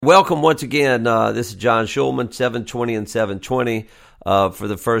Welcome once again. This is John Schulman, 720 and 720. For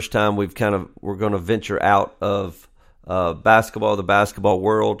the first time, we're going to venture out of basketball, the basketball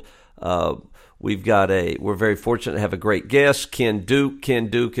world. We're very fortunate to have a great guest, Ken Duke. Ken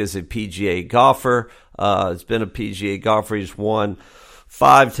Duke is a PGA golfer. He's been a PGA golfer. He's won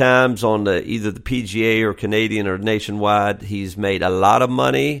 5 times on either the PGA or Canadian or nationwide. He's made a lot of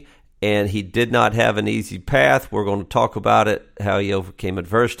money, and he did not have an easy path. We're going to talk about it, how he overcame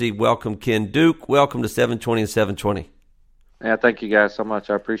adversity. Welcome, Ken Duke. Welcome to 720 and 720. Yeah, thank you guys so much.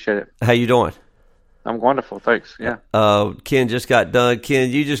 I appreciate it. How you doing? I'm wonderful, thanks. Yeah. Ken just got done.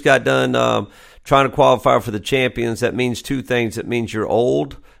 Ken, you just got done trying to qualify for the Champions. That means 2 things. It means you're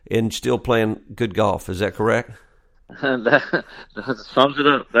old and still playing good golf. Is that correct? that sums it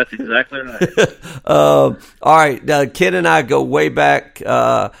up. That's exactly right. All right. Ken and I go way back.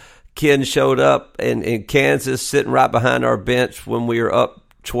 Ken showed up in Kansas, sitting right behind our bench when we were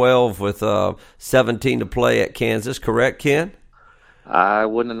up 12 with 17 to play at Kansas. Correct, Ken? I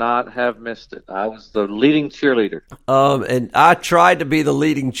would not have missed it. I was the leading cheerleader. And I tried to be the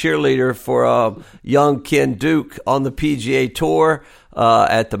leading cheerleader for young Ken Duke on the PGA Tour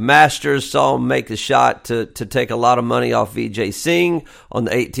at the Masters. Saw him make the shot to take a lot of money off Vijay Singh on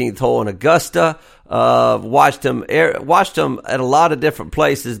the 18th hole in Augusta. Watched him at a lot of different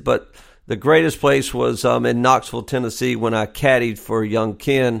places, but the greatest place was in Knoxville, Tennessee, when I caddied for young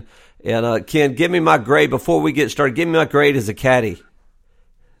Ken. And Ken, give me my grade before we get started. Give me my grade as a caddy.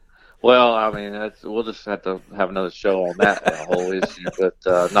 Well, I mean, we'll just have to have another show on that whole issue.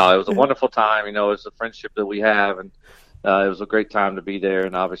 But no, it was a wonderful time. You know, it's a friendship that we have, and it was a great time to be there.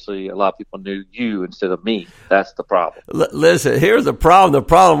 And obviously, a lot of people knew you instead of me. That's the problem. Listen, here's the problem. The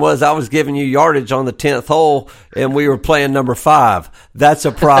problem was I was giving you yardage on the 10th hole, and we were playing number 5. That's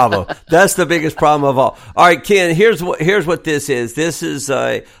a problem. That's the biggest problem of all. All right, Ken, here's what this is. This is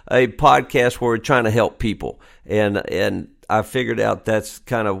a podcast where we're trying to help people, and I figured out that's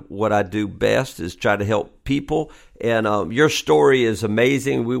kind of what I do best, is try to help people. And your story is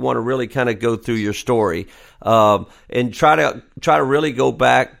amazing. We want to really kind of go through your story and try to really go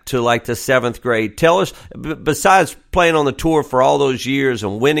back to like the 7th grade. Tell us, besides playing on the tour for all those years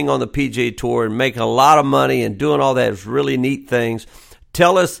and winning on the PGA Tour and making a lot of money and doing all those really neat things,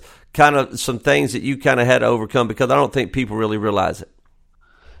 tell us kind of some things that you kind of had to overcome, because I don't think people really realize it.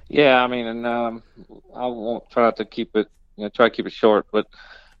 Yeah, I mean, and I won't try to keep it. Try to keep it short, but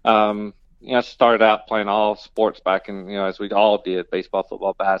I started out playing all sports back in, as we all did, baseball,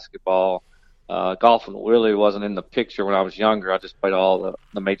 football, basketball. Golf really wasn't in the picture when I was younger. I just played all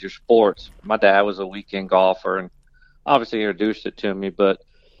the major sports. My dad was a weekend golfer and obviously introduced it to me, but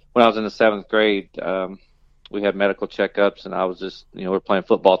when I was in the 7th grade, we had medical checkups, and I was just, we were playing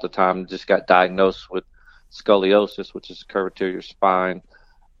football at the time, and just got diagnosed with scoliosis, which is curvature of your spine.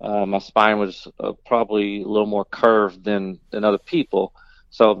 My spine was probably a little more curved than other people.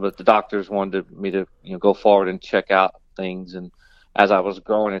 But the doctors wanted me to, go forward and check out things. And as I was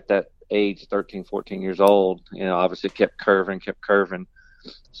growing at that age, 13, 14 years old, obviously kept curving.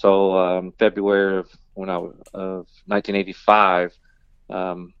 So, February of 1985,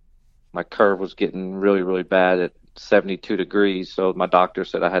 my curve was getting really, really bad at 72 degrees. So my doctor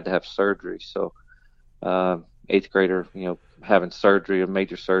said I had to have surgery. So, 8th grader, having surgery, a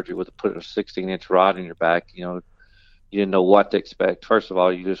major surgery with putting a 16-inch rod in your back, you didn't know what to expect. First of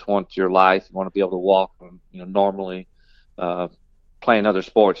all, you just want your life, you want to be able to walk, normally, playing other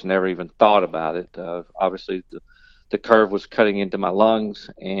sports, never even thought about it. Obviously, the curve was cutting into my lungs,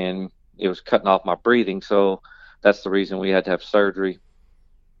 and it was cutting off my breathing. So that's the reason we had to have surgery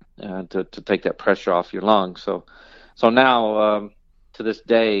to take that pressure off your lungs. So now, to this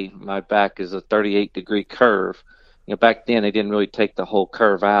day, my back is a 38-degree curve. Back then they didn't really take the whole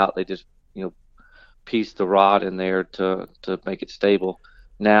curve out. They just, pieced the rod in there to make it stable.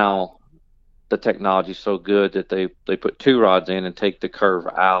 Now the technology is so good that they put 2 rods in and take the curve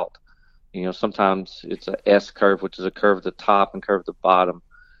out. Sometimes it's a S curve, which is a curve at the top and curve at the bottom,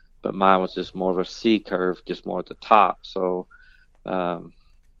 but mine was just more of a C curve, just more at the top. So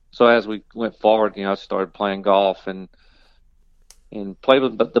as we went forward, I started playing golf and played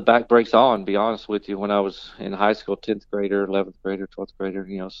with the back breaks on, be honest with you, when I was in high school, 10th grader, 11th grader, 12th grader,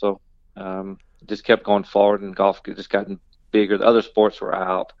 just kept going forward, and golf just gotten bigger. The other sports were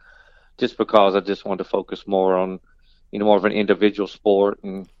out just because I just wanted to focus more on, more of an individual sport,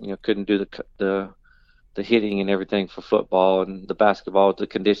 and, couldn't do the hitting and everything for football, and the basketball, the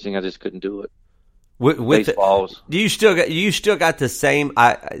conditioning, I just couldn't do it. With do you still got the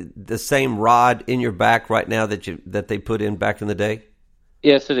same rod in your back right now that they put in back in the day?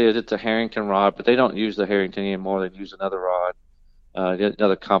 Yes, it is. It's a Harrington rod, but they don't use the Harrington anymore. They use another rod.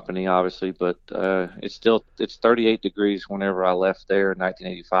 another company, obviously, but it's 38 degrees whenever I left there in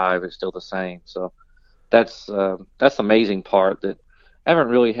 1985. It's still the same. So that's the amazing part, that I haven't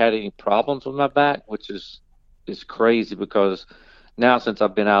really had any problems with my back, which is crazy, because now since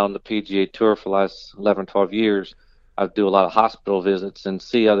I've been out on the PGA Tour for the last 11, 12 years, I do a lot of hospital visits and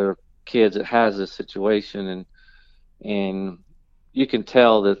see other kids that has this situation, and you can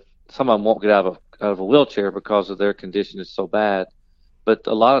tell that some of them won't get out of a wheelchair because of their condition is so bad. But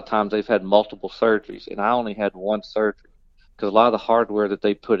a lot of times they've had multiple surgeries, and I only had one surgery, because a lot of the hardware that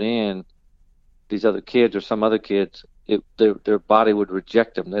they put in, these other kids or some other kids, their body would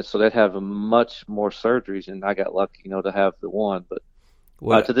reject them. So they'd have much more surgeries, and I got lucky, to have the one.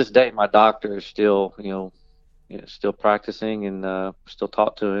 But to this day, my doctor is still, still practicing, and still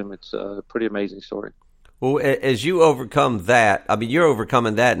talk to him. It's a pretty amazing story. Well, as you overcome that, I mean, you're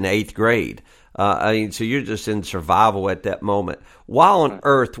overcoming that in 8th grade. So you're just in survival at that moment. Why on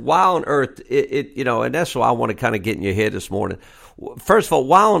earth, and that's why I want to kind of get in your head this morning. First of all,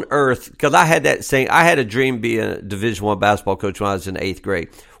 why on earth, because I had a dream being a Division I basketball coach when I was in 8th grade.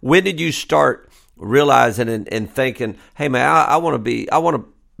 When did you start realizing and thinking, hey man, I want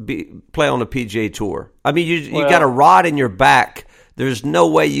to play on the PGA Tour? I mean, you got a rod in your back. There's no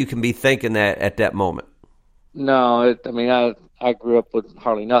way you can be thinking that at that moment. No, I grew up with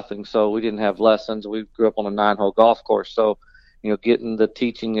hardly nothing, so we didn't have lessons. We grew up on a 9-hole golf course, so getting the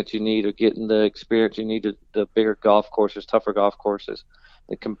teaching that you need, or getting the experience you need, the bigger golf courses, tougher golf courses,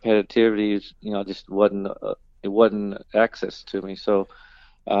 the competitivity is, just wasn't access to me. So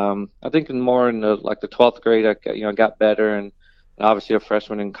I think more in the 12th grade, I got better, and obviously a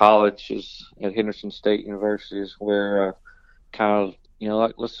freshman in college is at Henderson State University is where kind of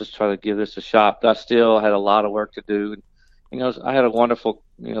let's just try to give this a shot. But I still had a lot of work to do. I had a wonderful,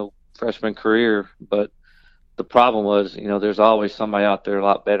 freshman career, but the problem was, there's always somebody out there a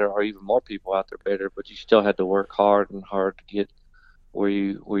lot better, or even more people out there better, but you still had to work hard to get where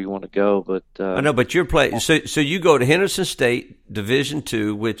you want to go. But I know, but you're playing. So you go to Henderson State Division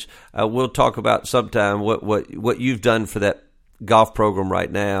II, which we'll talk about sometime. What you've done for that golf program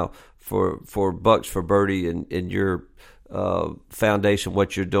right now for Bucks for Birdie and your foundation,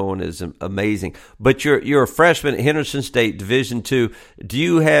 what you're doing is amazing. But you're a freshman at Henderson State Division II. Do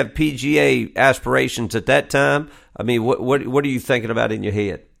you have PGA aspirations at that time? I mean, what are you thinking about in your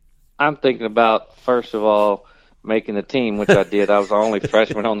head? I'm thinking about, first of all, making the team, which I did. I was the only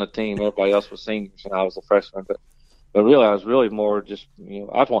freshman on the team. Everybody else was seniors, and I was a freshman. But really, I was really more just, I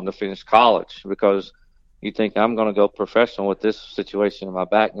was wanting to finish college, because you think I'm going to go professional with this situation in my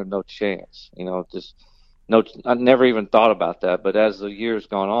back, there's no chance. No, I never even thought about that. But as the years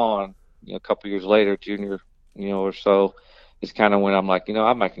gone on, a couple of years later, junior, or so, it's kind of when I'm like,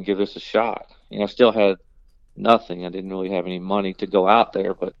 I might can give this a shot. I still had nothing. I didn't really have any money to go out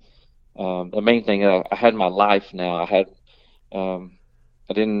there, but the main thing, I had my life now. I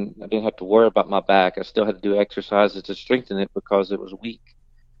didn't have to worry about my back. I still had to do exercises to strengthen it because it was weak.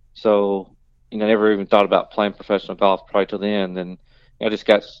 So, I never even thought about playing professional golf probably till then. And I just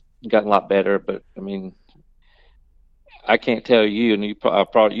gotten a lot better. But I can't tell you, and you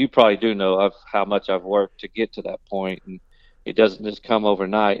probably do know of how much I've worked to get to that point, and it doesn't just come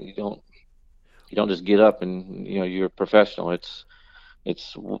overnight. You don't just get up and you're a professional. It's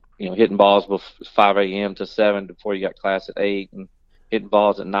hitting balls before 5 a.m. to 7 before you got class at 8, and hitting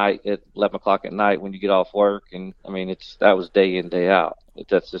balls at night at 11 o'clock at night when you get off work. And that was day in, day out.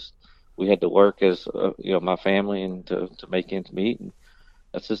 That's just, we had to work as my family, and to make ends meet, and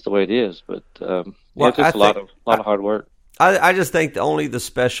that's just the way it is. But it's just a lot of hard work. I just think only the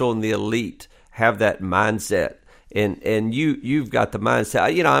special and the elite have that mindset, and you've got the mindset.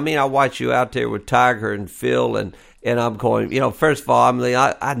 I watch you out there with Tiger and Phil, and I'm going, first of all,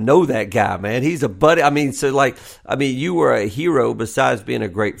 I know that guy, man. He's a buddy. You were a hero besides being a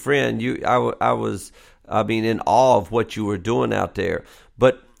great friend. I was in awe of what you were doing out there.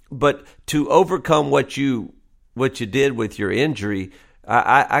 But to overcome what you did with your injury,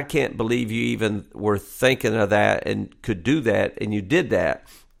 I can't believe you even were thinking of that and could do that, and you did that.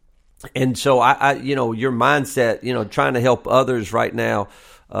 And so your mindset, trying to help others right now,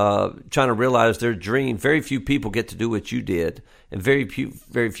 trying to realize their dream. Very few people get to do what you did, and very few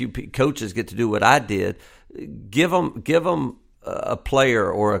coaches get to do what I did. Give them a player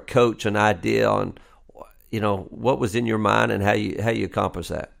or a coach an idea on, what was in your mind and how you accomplish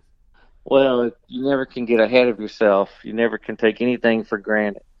that. Well, you never can get ahead of yourself. You never can take anything for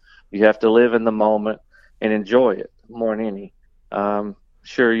granted. You have to live in the moment and enjoy it more than any.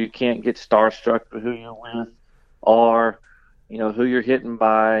 Sure, you can't get starstruck with who you're with, or who you're hitting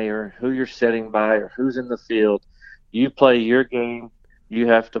by, or who you're setting by, or who's in the field. You play your game. You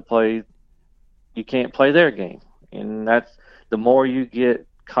have to play. You can't play their game, and that's the more you get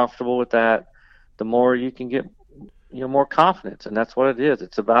comfortable with that, the more you can get more confidence, and that's what it is.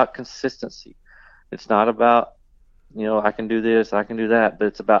 It's about consistency. It's not about I can do this, I can do that, but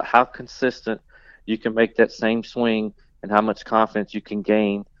it's about how consistent you can make that same swing and how much confidence you can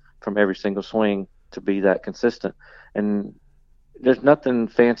gain from every single swing to be that consistent. And there's nothing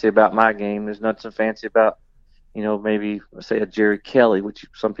fancy about my game. There's nothing fancy about maybe say a Jerry Kelly, which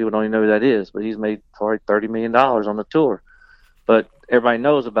some people don't even know who that is, but he's made probably $30 million on the tour. But everybody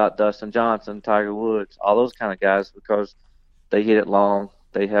knows about Dustin Johnson, Tiger Woods, all those kind of guys because they hit it long,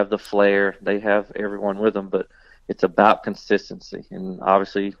 they have the flair, they have everyone with them. But it's about consistency, and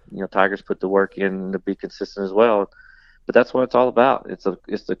obviously, Tiger's put the work in to be consistent as well. But that's what it's all about. It's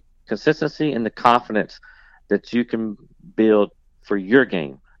the consistency and the confidence that you can build for your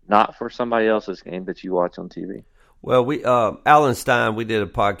game, not for somebody else's game that you watch on TV. Well, Alan Stein, we did a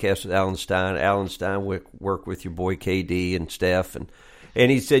podcast with Alan Stein. Alan Stein worked with your boy KD and Steph,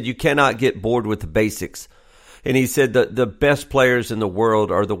 and he said you cannot get bored with the basics. And he said the best players in the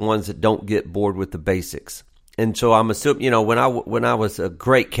world are the ones that don't get bored with the basics. And so I'm assuming, when I was a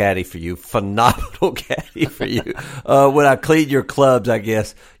great caddy for you, phenomenal caddy for you, when I cleaned your clubs, I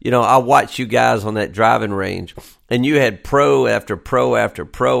guess, I watched you guys on that driving range, and you had pro after pro after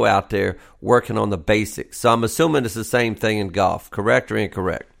pro out there working on the basics. So I'm assuming it's the same thing in golf, correct or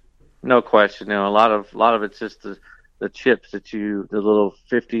incorrect? No question. A lot of it's just the chips the little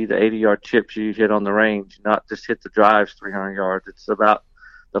 50 to 80 yard chips you hit on the range, not just hit the drives 300 yards. It's about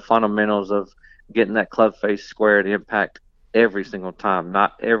the fundamentals of getting that club face square to impact every single time,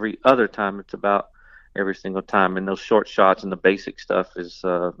 not every other time. It's about every single time. And those short shots and the basic stuff that's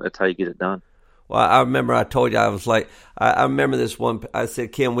how you get it done. Well, I remember I told you, I was like, I remember this one. I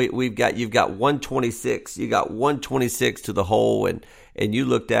said, Kim, you've got 126. You got 126 to the hole, and you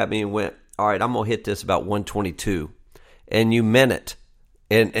looked at me and went, all right, I'm gonna hit this about 122, and you meant it.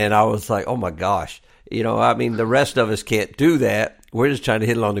 And I was like, oh my gosh, the rest of us can't do that. We're just trying to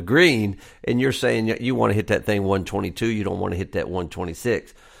hit it on the green, and you're saying you want to hit that thing 122. You don't want to hit that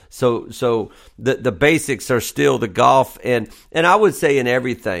 126. So the basics are still the golf, and I would say in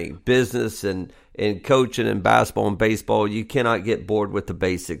everything, business and coaching and basketball and baseball, you cannot get bored with the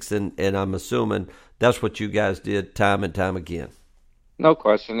basics, and I'm assuming that's what you guys did time and time again. No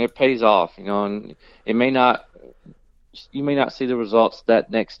question, it pays off, and you may not see the results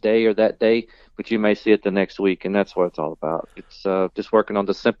that next day or that day, but you may see it the next week, and that's what it's all about. It's just working on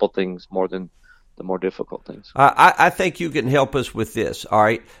the simple things more than the more difficult things. I think you can help us with this. All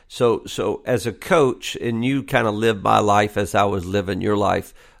right. So as a coach, and you kind of lived my life as I was living your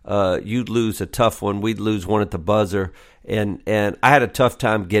life, you'd lose a tough one. We'd lose one at the buzzer. And I had a tough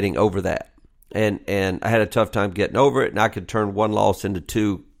time getting over that. And I had a tough time getting over it, and I could turn one loss into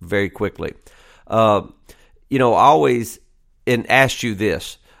two very quickly. I always asked you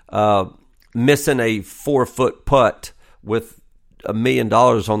this, missing a 4-foot putt with $1 million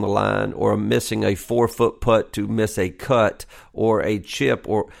on the line, or missing a 4-foot putt to miss a cut or a chip,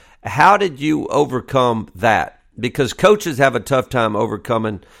 or how did you overcome that? Because coaches have a tough time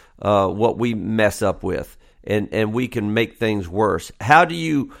overcoming what we mess up with, and we can make things worse. How do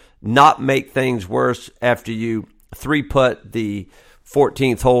you not make things worse after you 3-putt the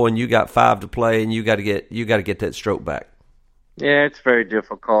 14th hole and you got 5 to play, and you got to get that stroke back? Yeah, it's very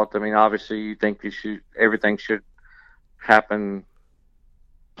difficult. Obviously you think everything should happen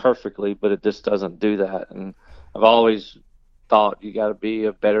perfectly, but it just doesn't do that. And I've always thought you got to be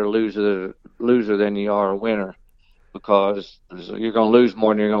a better loser than you are a winner, because you're going to lose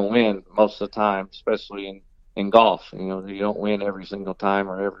more than you're going to win most of the time, especially in golf. You don't win every single time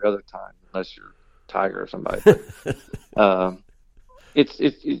or every other time unless you're Tiger or somebody. But,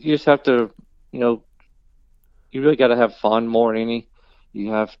 you just have to, you really got to have fun more than any.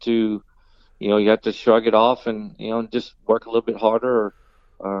 You have to, you have to shrug it off and, just work a little bit harder,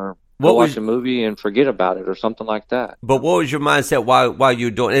 or watch a movie and forget about it or something like that. But what was your mindset while you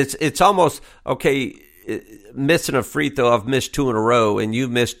were doing it? It's almost, okay, missing a free throw, I've missed 2 in a row, and you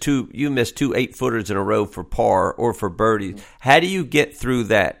missed two 8-footers in a row for par or for birdie. How do you get through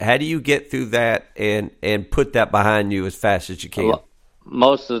that? How do you get through that and put that behind you as fast as you can?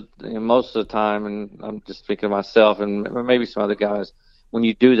 Most of the time, and I'm just thinking of myself and maybe some other guys, when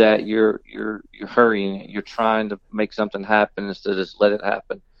you do that, you're hurrying. You're trying to make something happen instead of just let it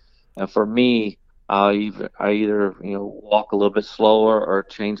happen. And for me, I either walk a little bit slower or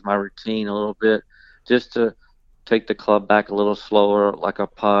change my routine a little bit, just to take the club back a little slower, like a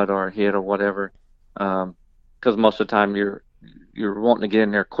putt or a hit or whatever. Because most of the time you're wanting to get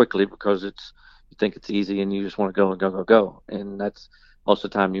in there quickly, because you think it's easy and you just want to go and go, go, go. And that's most of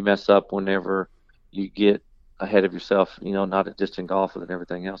the time you mess up whenever you get ahead of yourself, not at distant golf and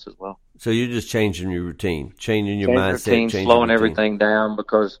everything else as well. So you're just changing your routine, changing your Change mindset, routine, changing slowing routine. everything down,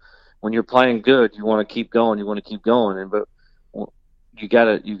 because when you're playing good, you want to keep going, but you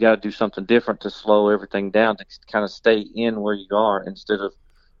gotta do something different to slow everything down, to kind of stay in where you are instead of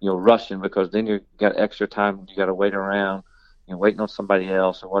rushing, because then you got extra time, you got to wait around, waiting on somebody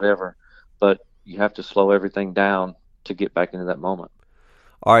else or whatever. But you have to slow everything down to get back into that moment.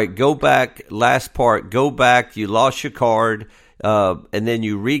 All right, go back. Last part. Go back. You lost your card, and then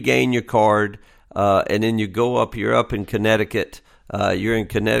you regain your card, and then you go up. You're up in Connecticut. You're in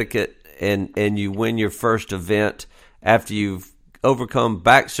Connecticut, and you win your first event after you've overcome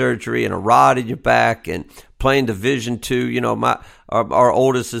back surgery and a rod in your back and playing Division II. Our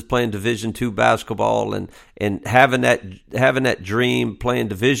oldest is playing Division II basketball, and having that dream, playing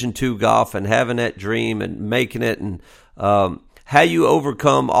Division II golf, and having that dream and making it, and how you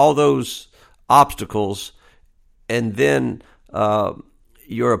overcome all those obstacles, and then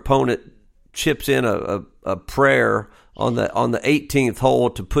your opponent chips in a prayer on the 18th hole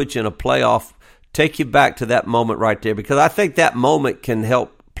to put you in a playoff. Take you back to that moment right there, because I think that moment can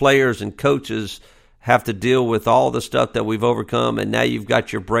help players and coaches have to deal with all the stuff that we've overcome, and now you've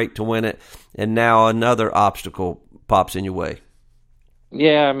got your break to win it, and now another obstacle pops in your way.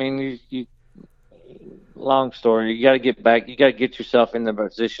 Yeah, I mean, you long story. You got to get back. You got to get yourself in the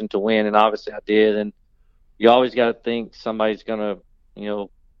position to win, and obviously I did. And you always got to think somebody's gonna,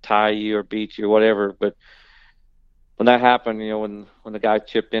 tie you or beat you or whatever. But when that happened, when the guy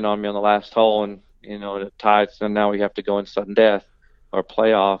chipped in on me on the last hole, and it tied, so now we have to go in sudden death or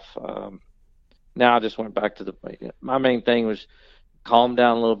playoff. Now I just went back to my main thing was calm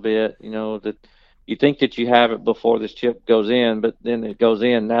down a little bit. That you think that you have it before this chip goes in, but then it goes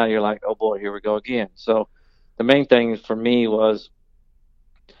in. Now you're like, oh boy, here we go again. So the main thing for me was,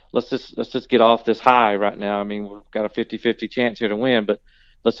 let's just get off this high right now. I mean, we've got a 50-50 chance here to win, but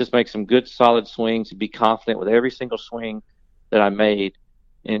let's just make some good solid swings and be confident with every single swing that I made,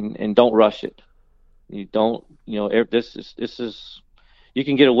 and don't rush it. You don't, this is you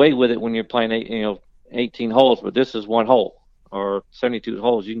can get away with it when you're playing 18 holes, but this is one hole or 72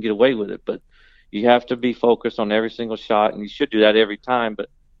 holes. You can get away with it, but you have to be focused on every single shot, and you should do that every time. But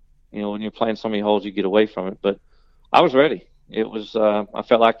when you're playing so many holes, you get away from it. But I was ready. It was I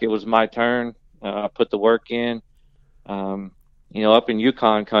felt like it was my turn. I put the work in. Up in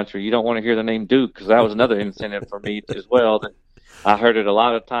Yukon country, you don't want to hear the name Duke, because that was another incentive for me as well. That I heard it a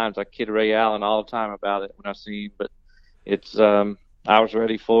lot of times. I kid Ray Allen all the time about it when I see him. But it's I was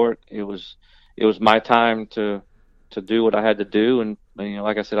ready for it. It was my time to do what I had to do, and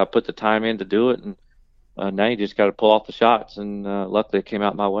like I said, I put the time in to do it, and now you just got to pull off the shots, and luckily it came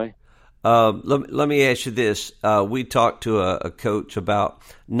out my way. Let me ask you this. We talked to a coach about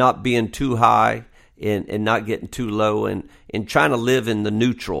not being too high and not getting too low, and trying to live in the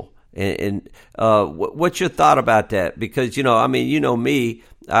neutral. And what's your thought about that? Because, me,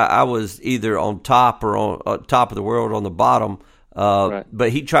 I was either on top or on top of the world, on the bottom. Right. But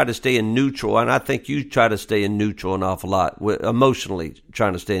he tried to stay in neutral, and I think you try to stay in neutral an awful lot, emotionally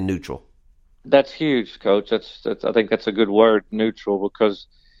trying to stay in neutral. That's huge, Coach. That's I think that's a good word, neutral, because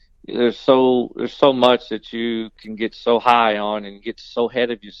there's so much that you can get so high on and get so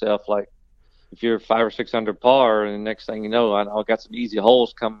ahead of yourself. Like if you're 5 or 6 under par, and the next thing you know, I got some easy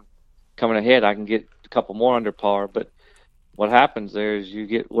holes coming ahead, I can get a couple more under par. But what happens there is you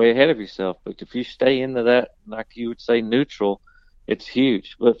get way ahead of yourself. But if you stay into that, like you would say, neutral, it's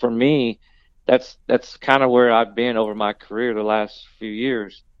huge. But for me, that's kind of where I've been over my career the last few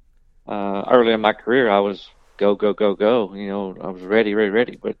years. Early in my career, I was go, go, go, go. I was ready.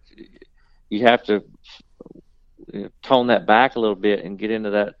 But you have to tone that back a little bit and get into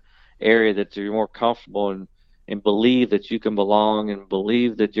that area that you're more comfortable and believe that you can belong, and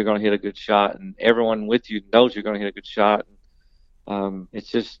believe that you're going to hit a good shot, and everyone with you knows you're going to hit a good shot. It's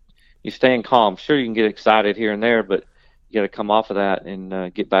just you staying calm. Sure, you can get excited here and there, but you got to come off of that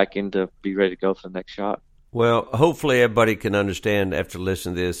and get back into be ready to go for the next shot. Well, hopefully everybody can understand after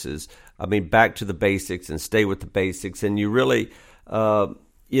listening to this back to the basics and stay with the basics. And you really,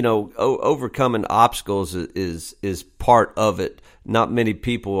 overcoming obstacles is part of it. Not many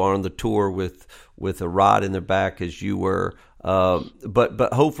people are on the tour with a rod in their back as you were.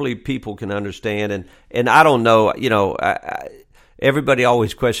 But hopefully people can understand. And I don't know, everybody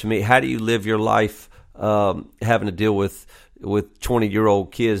always questions me, how do you live your life having to deal with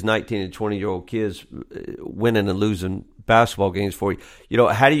 20-year-old kids, 19 and 20-year-old kids winning and losing basketball games for you?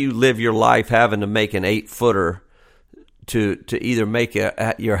 How do you live your life having to make an 8-footer to either make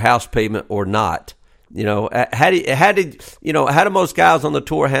your house payment or not. You know, how do most guys on the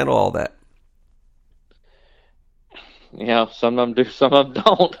tour handle all that? You know, some of them do, some of them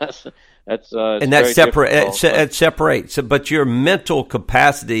don't. And that separates. But your mental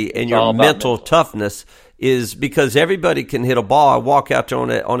capacity and your mental toughness is, because everybody can hit a ball. I walk out there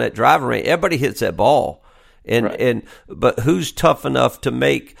on that driving range. Everybody hits that ball, but who's tough enough to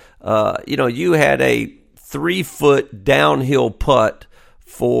make? You had a 3-foot downhill putt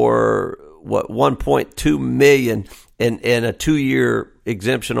for what, $1.2 million and a 2-year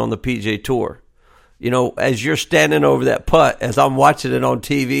exemption on the PGA Tour. You know, as you're standing over that putt, as I'm watching it on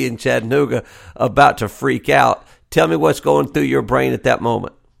TV in Chattanooga, about to freak out, tell me what's going through your brain at that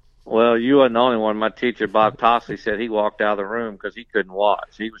moment. Well, you weren't the only one. My teacher, Bob Tosley, said he walked out of the room because he couldn't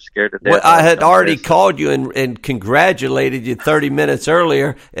watch. He was scared to death. Well, I had already called you and congratulated you 30 minutes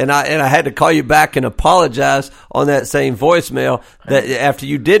earlier, and I had to call you back and apologize on that same voicemail that after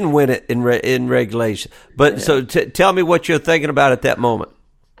you didn't win it in regulation. But so tell me what you're thinking about at that moment.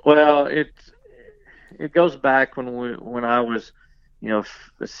 Well, it goes back when I was, a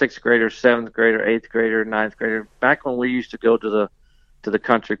 6th grader, 7th grader, 8th grader, 9th grader. Back when we used to go to the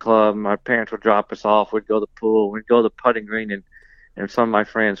country club, my parents would drop us off. We'd go to the pool. We'd go to the putting green, and some of my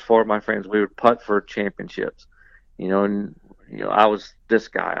friends, 4 of my friends, we would putt for championships. I was this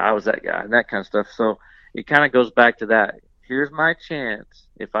guy, I was that guy, and that kind of stuff. So it kind of goes back to that. Here's my chance.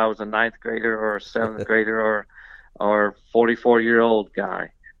 If I was a 9th grader or a 7th grader or 44-year-old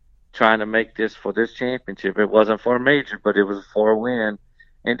guy trying to make this for this championship. It wasn't for a major, but it was for a win.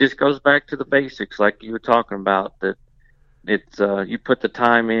 And this goes back to the basics, like you were talking about, that it's you put the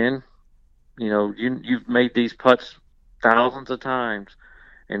time in. You've made these putts thousands of times,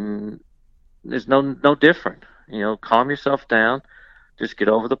 and there's no different. Calm yourself down, just get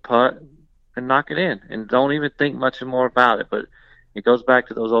over the putt and knock it in, and don't even think much more about it. But it goes back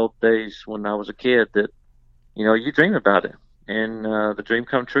to those old days when I was a kid that you dream about it. And the dream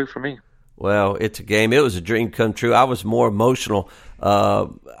come true for me. Well, it's a game. It was a dream come true. I was more emotional.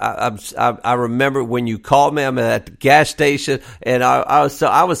 I remember when you called me. I'm at the gas station, and I was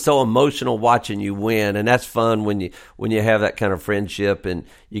so emotional watching you win. And that's fun when you have that kind of friendship, and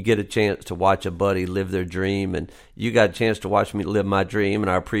you get a chance to watch a buddy live their dream. And you got a chance to watch me live my dream, and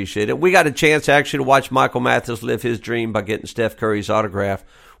I appreciate it. We got a chance actually to watch Michael Mathis live his dream by getting Steph Curry's autograph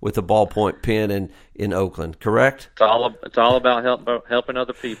with a ballpoint pen in Oakland, correct? It's all about helping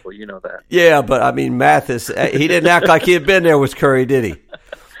other people. You know that. Yeah, but I mean, Mathis, he didn't act like he had been there with Curry, did he?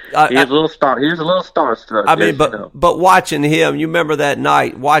 He was a little starstruck. I mean, but watching him, you remember that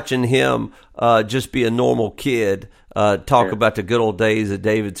night, watching him just be a normal kid, talk about the good old days of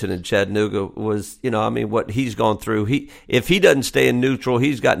Davidson and Chattanooga was, what he's gone through. If he doesn't stay in neutral,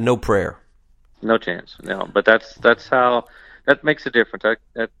 he's got no prayer. No chance. No, but that's how. That makes a difference.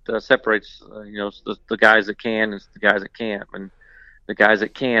 That separates, the guys that can and the guys that can't. And the guys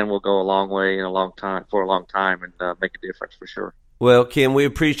that can will go a long way for a long time, and make a difference for sure. Well, Ken, we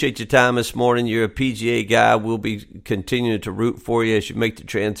appreciate your time this morning. You're a PGA guy. We'll be continuing to root for you as you make the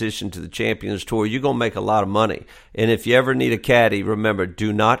transition to the Champions Tour. You're going to make a lot of money. And if you ever need a caddy, remember,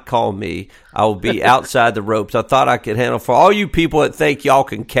 do not call me. I will be outside the ropes. I thought I could handle. For all you people that think y'all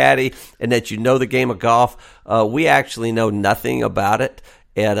can caddy and that you know the game of golf, we actually know nothing about it.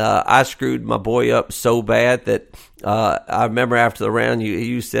 And I screwed my boy up so bad that I remember after the round,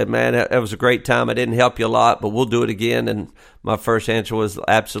 you said, man, that was a great time. I didn't help you a lot, but we'll do it again. And my first answer was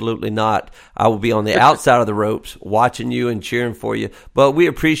absolutely not. I will be on the outside of the ropes watching you and cheering for you. But we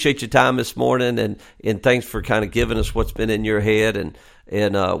appreciate your time this morning, and thanks for kind of giving us what's been in your head.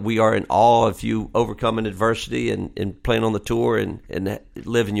 And we are in awe of you overcoming adversity and playing on the tour and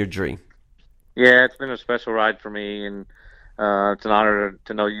living your dream. Yeah, it's been a special ride for me, and it's an honor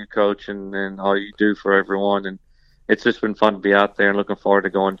to know you, Coach, and all you do for everyone. And it's just been fun to be out there, and looking forward to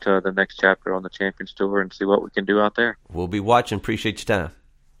going to the next chapter on the Champions Tour and see what we can do out there. We'll be watching. Appreciate your time.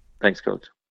 Thanks, Coach.